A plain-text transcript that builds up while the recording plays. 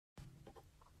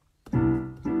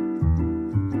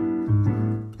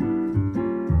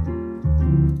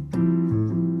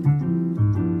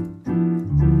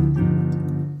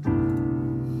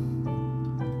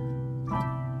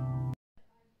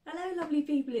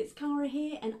it's Cara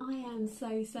here and I am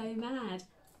so mad.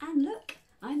 And look,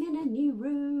 I'm in a new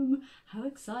room. How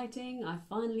exciting. I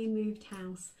finally moved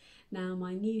house. Now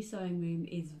my new sewing room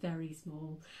is very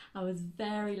small. I was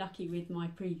very lucky with my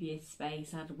previous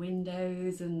space. I had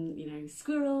windows and, you know,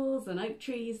 squirrels and oak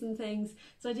trees and things.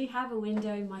 So I do have a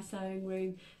window in my sewing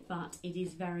room, but it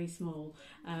is very small.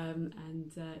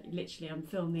 Literally I'm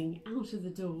filming out of the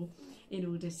door in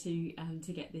order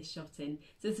to get this shot in.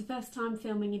 So it's the first time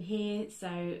filming in here, so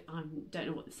I don't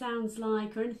know what the sound's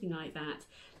like or anything like that.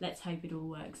 Let's hope it all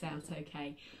works out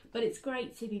okay. But it's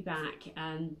great to be back.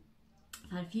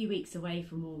 I've had a few weeks away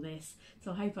from all this,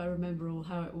 so I hope I remember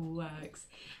how it all works.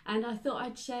 And I thought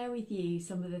I'd share with you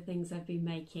some of the things I've been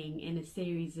making in a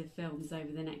series of films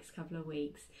over the next couple of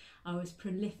weeks. I was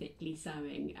prolifically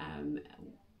sewing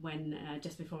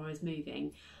just before I was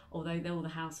moving. Although all the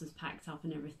house was packed up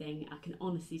and everything, I can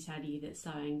honestly tell you that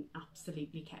sewing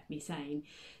absolutely kept me sane.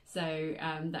 So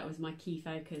that was my key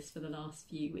focus for the last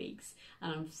few weeks,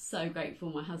 and I'm so grateful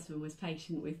my husband was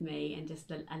patient with me and just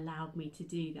allowed me to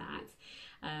do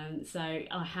that. So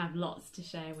I have lots to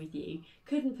share with you.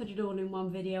 Couldn't put it all in one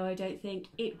video, I don't think.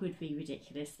 It would be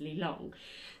ridiculously long.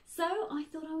 So I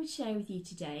thought I would share with you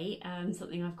today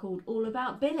something I've called All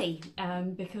About Billie,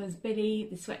 because Billie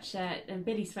the sweatshirt and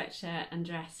Billie Sweatshirt and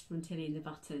dress from Tillie and the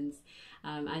Buttons,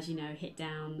 as you know, hit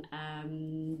down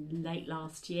late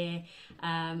last year,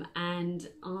 and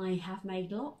I have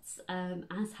made lots,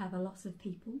 as have a lot of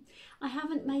people. I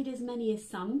haven't made as many as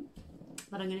some,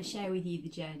 but I'm going to share with you the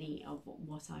journey of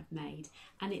what I've made.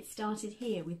 And it started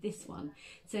here with this one.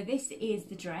 So this is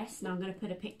the dress. Now I'm going to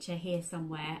put a picture here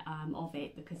somewhere of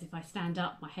it, because if I stand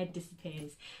up my head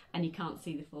disappears and you can't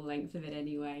see the full length of it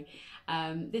anyway.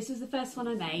 This was the first one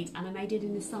I made, and I made it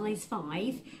in a size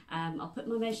 5. I'll put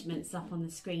my measurements up on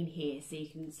the screen here so you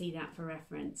can see that for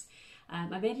reference. I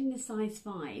made it in a size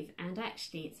 5, and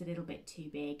actually it's a little bit too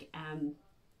big.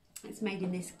 It's made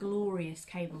in this glorious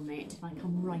cable knit. If I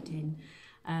come right in,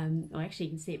 or actually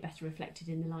you can see it better reflected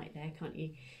in the light there, can't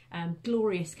you?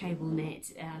 Glorious cable knit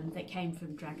that came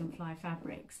from Dragonfly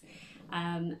Fabrics,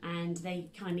 and they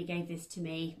kindly gave this to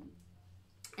me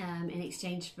in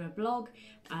exchange for a blog,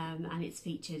 and it's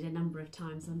featured a number of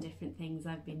times on different things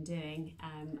I've been doing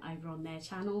over on their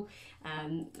channel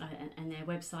and their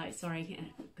website,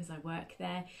 sorry, because I work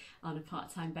there on a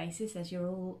part-time basis, as you're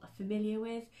all familiar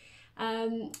with.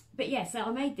 But yeah, so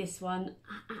I made this one.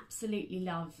 I absolutely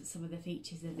love some of the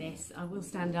features of this. I will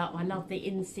stand up. I love the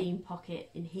inseam pocket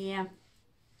in here.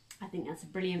 I think that's a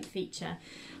brilliant feature,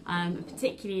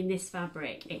 particularly in this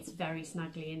fabric. It's very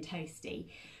snuggly and toasty,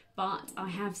 but I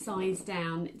have sized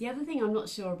down. The other thing I'm not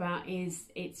sure about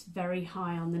is it's very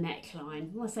high on the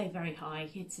neckline. Well, I say very high,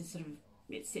 it's a sort of,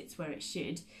 it sits where it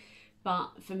should,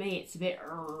 but for me it's a bit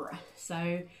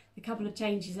so the couple of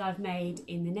changes I've made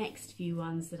in the next few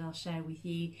ones that I'll share with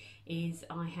you is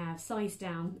I have sized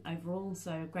down overall,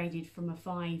 so graded from a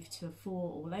 5 to a 4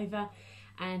 all over,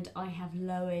 and I have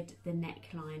lowered the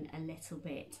neckline a little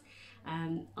bit.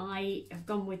 I have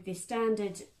gone with this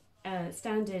standard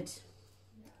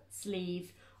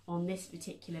sleeve on this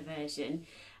particular version,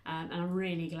 and I'm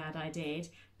really glad I did,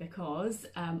 because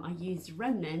I used a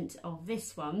remnant of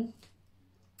this one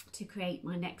to create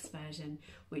my next version,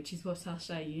 which is what I'll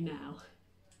show you now.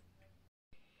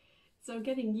 So I'm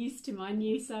getting used to my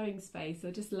new sewing space.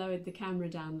 I just lowered the camera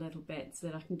down a little bit so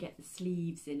that I can get the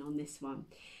sleeves in on this one.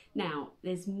 Now,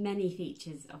 there's many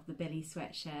features of the Billie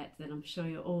sweatshirt that I'm sure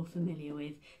you're all familiar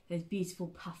with. Those beautiful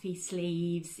puffy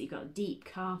sleeves, you've got a deep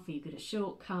cuff, you've got a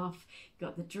short cuff, you've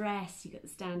got the dress, you've got the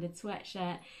standard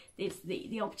sweatshirt.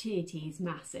 The opportunity is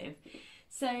massive.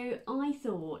 So I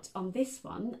thought on this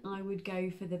one I would go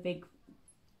for the big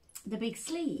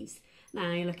sleeves.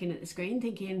 Now you're looking at the screen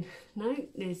thinking, no,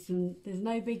 there's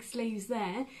no big sleeves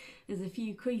there. There's a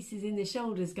few creases in the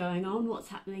shoulders going on. What's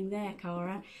happening there,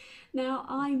 Cara? Now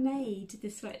I made the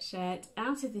sweatshirt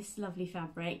out of this lovely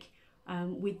fabric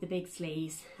with the big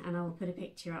sleeves, and I'll put a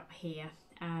picture up here.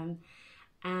 And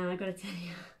I've got to tell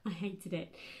you, I hated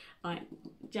it. I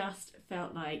just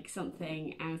felt like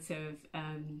something out of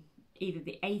either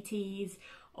the 80s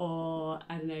or,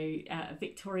 I don't know,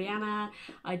 Victoriana.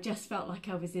 I just felt like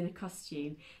I was in a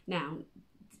costume. Now,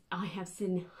 I have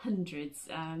seen hundreds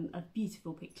of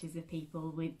beautiful pictures of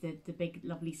people with the big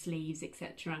lovely sleeves,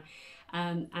 etc.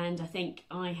 And I think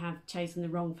I have chosen the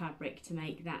wrong fabric to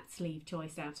make that sleeve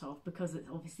choice out of, because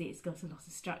obviously it's got a lot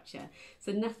of structure.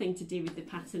 So nothing to do with the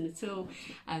pattern at all,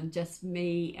 just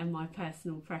me and my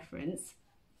personal preference.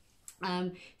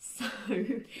 So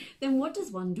then what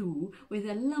does one do with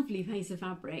a lovely piece of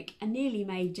fabric, a nearly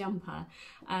made jumper,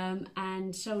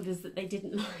 and shoulders that they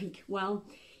didn't like? Well,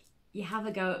 you have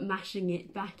a go at mashing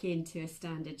it back into a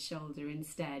standard shoulder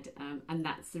instead, and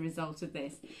that's the result of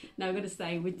this. Now I've got to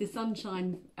say, with the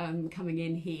sunshine coming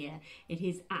in here, it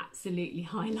is absolutely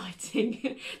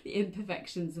highlighting the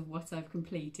imperfections of what I've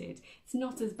completed. It's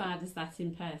not as bad as that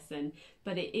in person,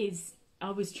 but it is. I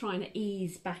was trying to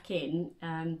ease back in,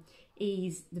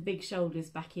 ease the big shoulders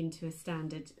back into a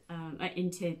standard,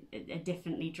 into a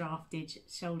differently drafted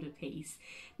shoulder piece.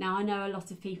 Now I know a lot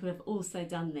of people have also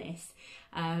done this,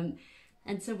 and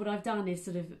so what I've done is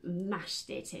sort of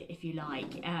mashed it, if you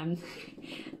like.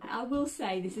 I will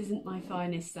say this isn't my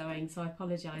finest sewing, so I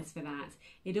apologise for that.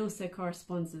 It also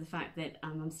corresponds to the fact that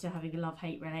I'm still having a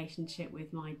love-hate relationship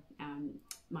with my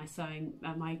my sewing,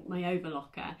 my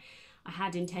overlocker. I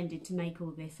had intended to make all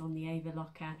this on the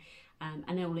overlocker,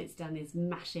 and all it's done is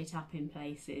mash it up in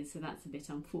places, so that's a bit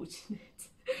unfortunate.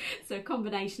 So a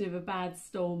combination of a bad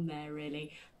storm there,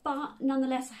 really. But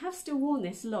nonetheless, I have still worn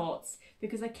this lots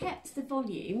because I kept the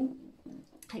volume.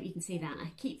 I hope you can see that.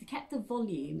 I kept the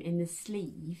volume in the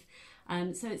sleeve,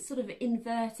 so it's sort of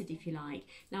inverted, if you like.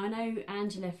 Now I know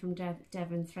Angela from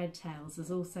Devon Thread Tales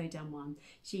has also done one.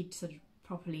 She sort of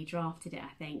properly drafted it,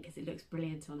 I think, because it looks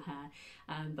brilliant on her,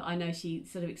 but I know she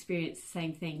sort of experienced the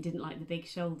same thing, didn't like the big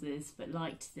shoulders but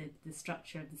liked the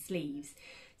structure of the sleeves.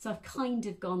 So I've kind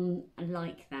of gone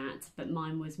like that, but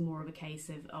mine was more of a case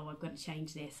of, oh, I've got to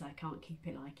change this, I can't keep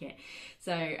it like it.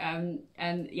 So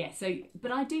yeah, so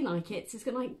but I do like it. So it's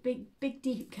got like big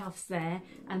deep cuffs there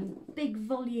and big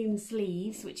volume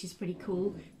sleeves, which is pretty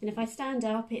cool. And if I stand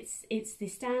up, it's the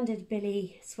standard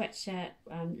Billie sweatshirt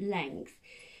length.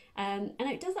 And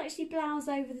it does actually blouse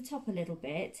over the top a little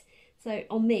bit, so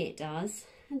on me it does.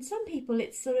 And some people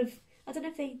it's sort of, I don't know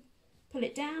if they pull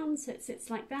it down so it sits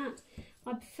like that.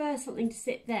 I prefer something to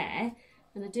sit there,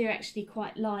 and I do actually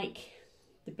quite like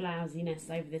the blousiness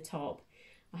over the top.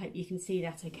 I hope you can see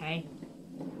that okay.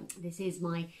 This is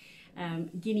my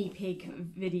guinea pig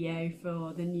video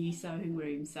for the new sewing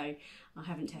room, so I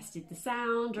haven't tested the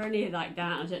sound or anything like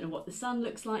that. I don't know what the sun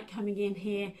looks like coming in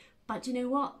here. But you know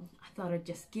what? I thought I'd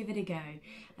just give it a go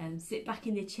and sit back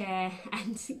in the chair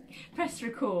and press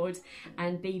record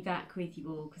and be back with you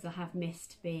all, because I have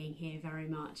missed being here very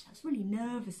much. I was really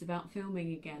nervous about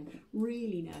filming again,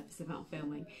 really nervous about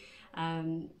filming.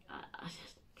 I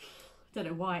don't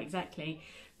know why exactly,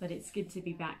 but it's good to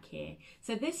be back here.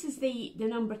 So this is the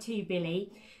number 2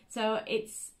 Billie. So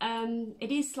it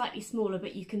is slightly smaller,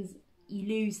 but you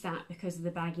lose that because of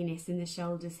the bagginess in the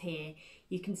shoulders here.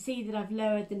 You can see that I've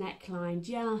lowered the neckline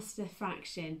just a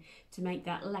fraction to make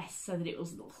that less, so that it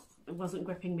wasn't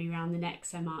gripping me around the neck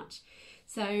so much.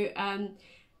 So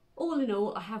all in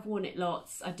all, I have worn it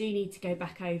lots. I do need to go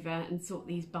back over and sort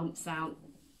these bumps out,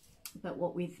 but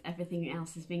what with everything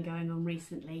else has been going on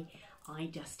recently, I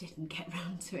just didn't get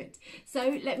round to it.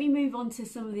 So let me move on to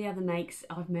some of the other makes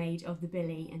I've made of the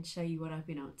Billie and show you what I've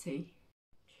been up to.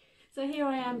 So here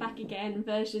I am back again,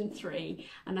 version 3,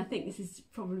 and I think this is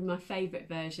probably my favourite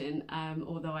version,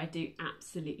 although I do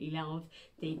absolutely love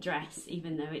the dress,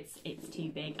 even though it's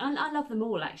too big. I love them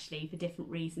all actually for different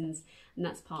reasons, and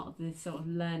that's part of the sort of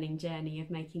learning journey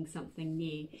of making something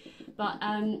new. But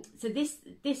so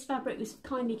this fabric was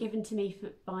kindly given to me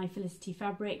by Felicity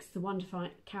Fabrics, the wonderful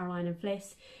Caroline and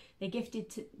Fliss. They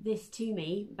gifted this to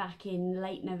me back in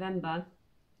late November.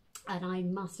 And I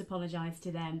must apologise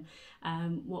to them.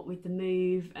 What with the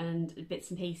move and bits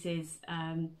and pieces,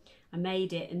 I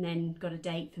made it and then got a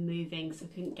date for moving, so I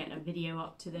couldn't get a video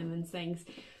up to them and things.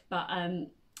 But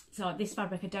so this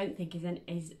fabric I don't think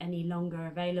is any longer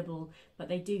available, but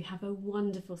they do have a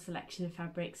wonderful selection of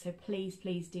fabrics, so please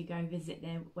do go visit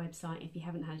their website if you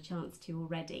haven't had a chance to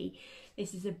already.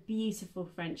 This is a beautiful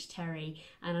French terry,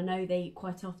 and I know they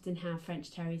quite often have French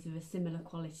terries of a similar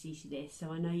quality to this,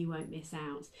 so I know you won't miss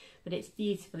out. But it's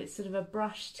beautiful. It's sort of a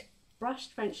brushed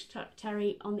French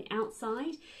terry on the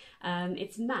outside.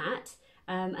 It's matte,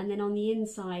 and then on the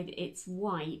inside it's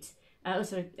white. No,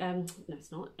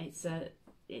 it's not.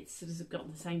 It's sort of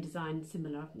got the same design,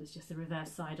 similar. It's just the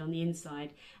reverse side on the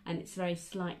inside, and it's very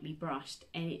slightly brushed,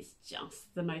 and it's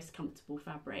just the most comfortable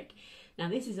fabric. Now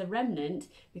this is a remnant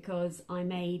because I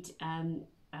made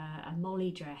a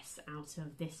molly dress out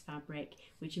of this fabric,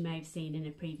 which you may have seen in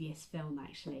a previous film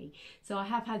actually. So I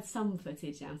have had some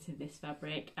footage out of this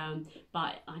fabric,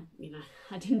 but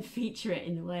I didn't feature it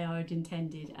in the way I had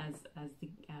intended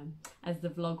as the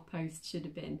vlog post should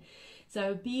have been.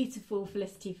 So a beautiful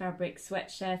Felicity Fabric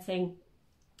sweatshirting.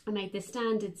 I made the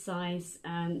standard size,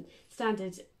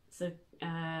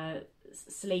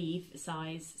 sleeve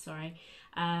size, sorry.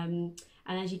 And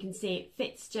as you can see, it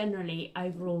fits generally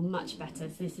overall much better.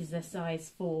 So this is a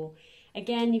size 4,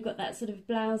 Again, you've got that sort of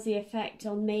blousey effect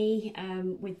on me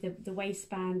with the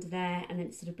waistband there, and then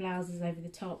it sort of blouses over the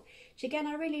top, which again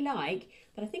I really like,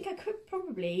 but I think I could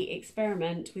probably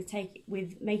experiment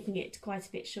with making it quite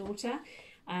a bit shorter,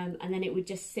 and then it would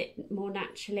just sit more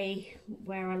naturally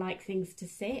where I like things to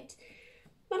sit.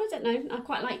 But I don't know, I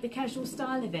quite like the casual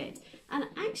style of it. And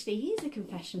actually, here's a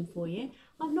confession for you.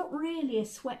 I'm not really a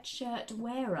sweatshirt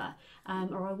wearer,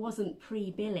 or I wasn't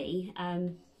pre-Billie.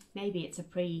 Maybe it's a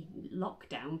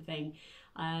pre-lockdown thing.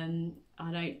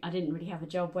 I didn't really have a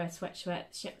job where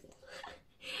sweatshirts.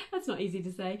 That's not easy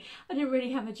to say. I didn't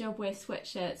really have a job where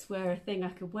sweatshirts were a thing I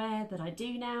could wear, but I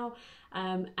do now.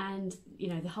 And you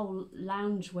know, the whole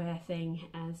loungewear thing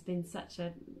has been such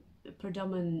a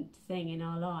predominant thing in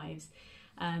our lives.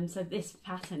 So this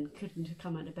pattern couldn't have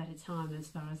come at a better time, as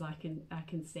far as I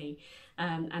can see,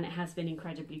 and it has been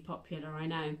incredibly popular, I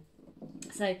know.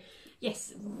 So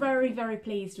yes, very, very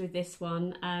pleased with this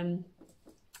one,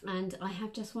 and I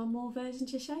have just one more version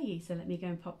to show you, so let me go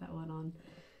and pop that one on.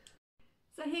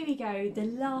 So here we go, the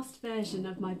last version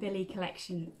of my Billie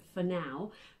collection for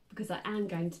now, because I am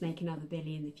going to make another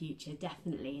Billie in the future,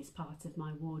 definitely as part of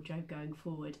my wardrobe going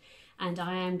forward. And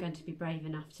I am going to be brave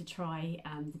enough to try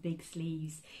the big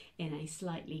sleeves in a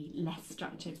slightly less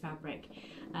structured fabric.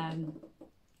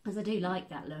 As I do like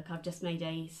that look. I've just made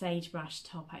a sagebrush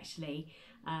top actually.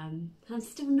 I'm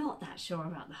still not that sure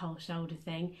about the whole shoulder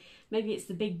thing. Maybe it's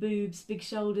the big boobs, big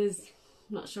shoulders,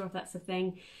 I'm not sure if that's a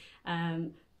thing.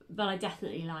 But I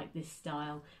definitely like this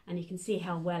style, and you can see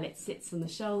how well it sits on the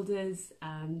shoulders,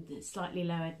 the slightly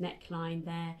lowered neckline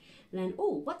there, and then,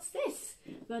 oh, what's this?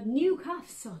 We've got new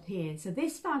cuffs on here. So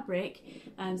this fabric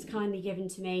is kindly given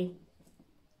to me.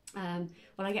 Well,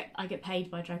 I get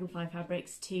paid by Dragonfly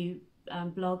Fabrics to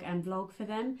blog and vlog for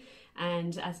them,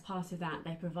 and as part of that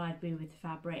they provide me with the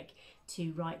fabric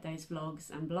to write those vlogs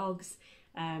and blogs.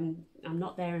 I'm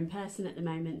not there in person at the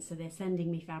moment, so they're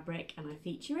sending me fabric and I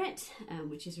feature it,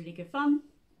 which is really good fun.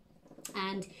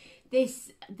 And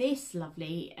this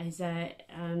lovely is a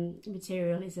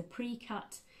material is a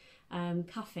pre-cut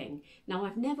cuffing. Now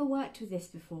I've never worked with this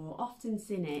before, often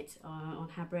seen it on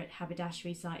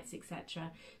haberdashery sites,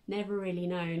 etc. Never really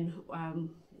known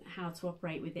how to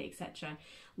operate with it, etc.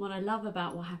 What I love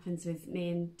about what happens with me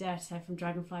and Dirta from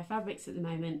Dragonfly Fabrics at the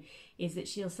moment is that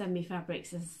she'll send me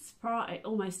fabrics as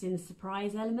almost in a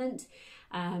surprise element,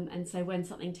 and so when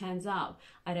something turns up,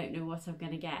 I don't know what I'm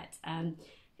going to get.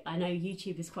 I know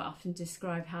YouTubers quite often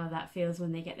describe how that feels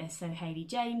when they get their So Hailey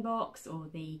Jane box or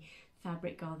the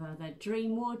Fabric Gather, the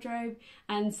dream wardrobe,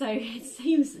 and so it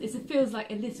feels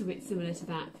like a little bit similar to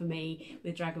that for me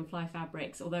with Dragonfly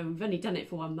Fabrics, although we've only done it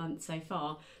for 1 month so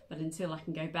far, but until I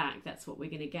can go back, that's what we're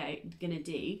gonna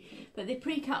do. But the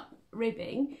pre-cut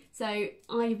ribbing, so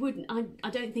I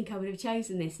don't think I would have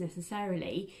chosen this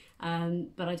necessarily,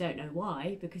 but I don't know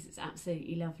why, because it's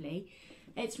absolutely lovely.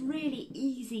 It's really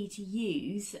easy to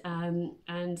use, and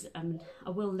I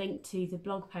will link to the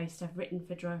blog post I've written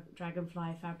for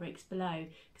Dragonfly Fabrics below,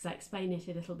 because I explain it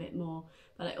a little bit more.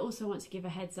 But I also want to give a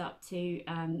heads up to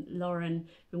Lauren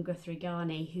from Guthrie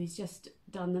Ghani, who's just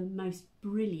done the most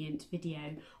brilliant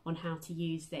video on how to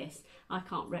use this. I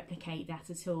can't replicate that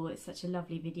at all. It's such a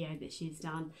lovely video that she's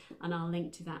done, and I'll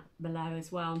link to that below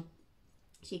as well.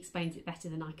 She explains it better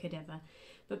than I could ever.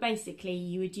 But basically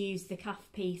you would use the cuff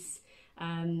piece.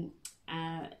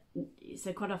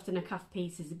 So quite often a cuff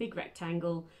piece is a big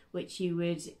rectangle which you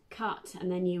would cut,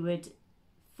 and then you would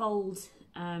fold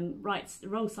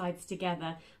wrong sides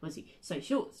together, so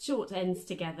short ends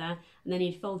together, and then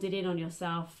you'd fold it in on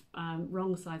yourself,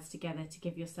 wrong sides together to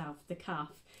give yourself the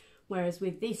cuff. Whereas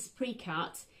with this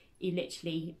pre-cut, you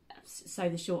literally sew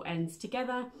the short ends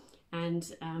together,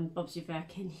 and Bob's your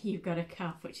Birkin, you've got a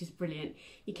cuff, which is brilliant.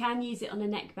 You can use it on a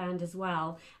neckband as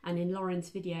well, and in Lauren's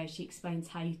video she explains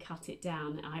how you cut it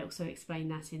down. I also explain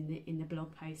that in the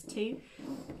blog post too.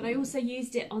 But I also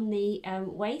used it on the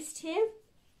waist here,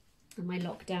 and my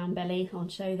lockdown belly on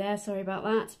show there, sorry about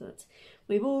that, but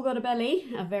we've all got a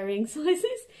belly of varying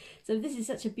sizes. So this is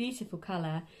such a beautiful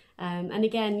colour, and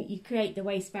again you create the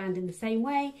waistband in the same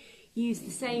way, use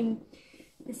the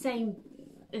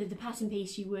pattern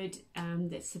piece you would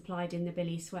that's supplied in the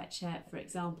Billie sweatshirt, for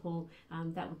example,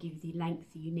 that will give you the length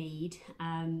you need,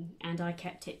 and I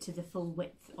kept it to the full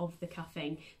width of the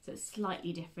cuffing, so it's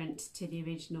slightly different to the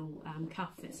original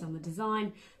cuff that's on the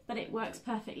design, but it works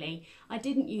perfectly. I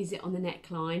didn't use it on the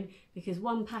neckline because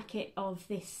one packet of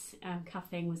this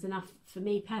cuffing was enough for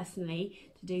me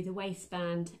personally to do the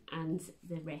waistband and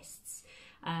the wrists.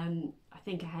 I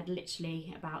think I had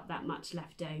literally about that much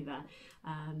left over.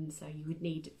 So you would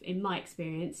need, in my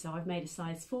experience, so I've made a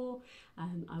size 4,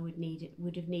 I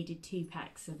would have needed 2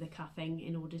 packs of the cuffing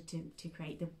in order to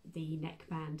create the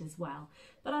neckband as well.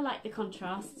 But I like the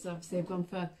contrast, so obviously I've gone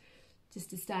for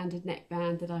just a standard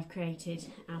neckband that I've created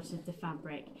out of the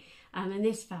fabric. And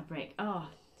this fabric, oh,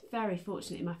 very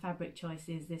fortunate in my fabric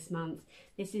choices this month.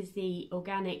 This is the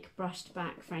organic brushed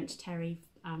back French terry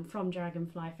from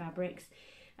Dragonfly Fabrics.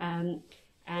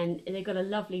 And they've got a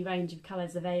lovely range of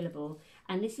colours available,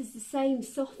 and this is the same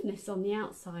softness on the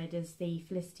outside as the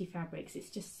Felicity Fabrics. It's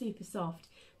just super soft,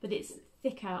 but it's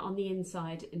thicker on the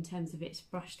inside in terms of its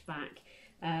brushed back.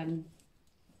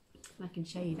 I can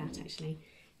show you that actually.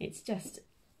 It's just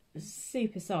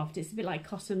super soft. It's a bit like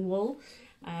cotton wool,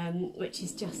 which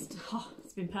is just, oh,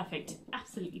 it's been perfect,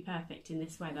 absolutely perfect in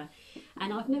this weather.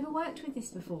 And I've never worked with this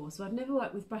before, so I've never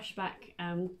worked with brush back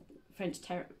French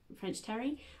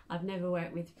terry. I've never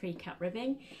worked with pre-cut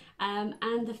ribbing,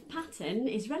 and the pattern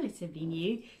is relatively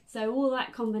new, so all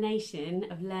that combination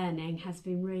of learning has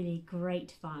been really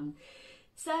great fun.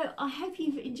 So I hope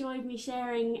you've enjoyed me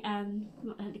sharing a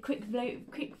quick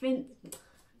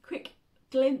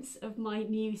glimpse of my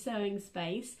new sewing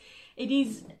space. It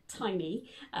is tiny.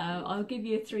 I'll give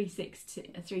you a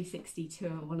 360 tour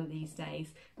one of these days.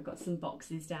 I've got some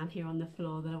boxes down here on the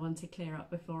floor that I want to clear up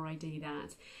before I do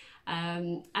that.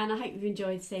 And I hope you've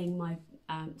enjoyed seeing my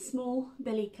small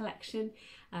Billie collection.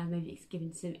 Maybe it's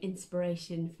given some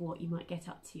inspiration for what you might get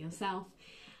up to yourself.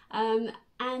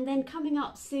 And then coming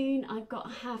up soon, I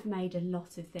have made a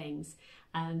lot of things.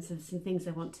 So there's some things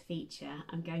I want to feature.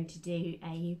 I'm going to do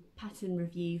a pattern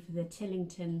review for the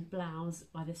Tillington blouse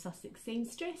by the Sussex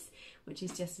seamstress, which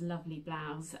is just a lovely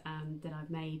blouse that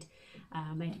I've made.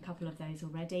 Made a couple of those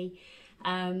already.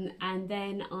 And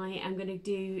then I am going to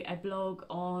do a blog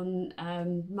on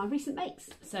my recent makes.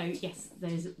 So yes,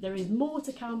 there is more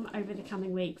to come over the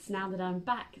coming weeks now that I'm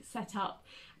back, set up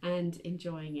and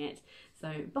enjoying it.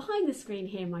 So behind the screen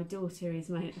here, my daughter is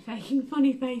making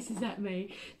funny faces at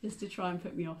me just to try and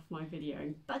put me off my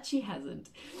videoing, but she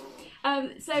hasn't.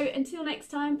 So until next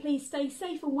time, please stay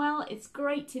safe and well. It's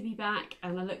great to be back,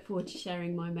 and I look forward to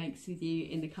sharing my makes with you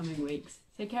in the coming weeks.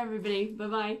 Take care, everybody.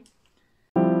 Bye-bye.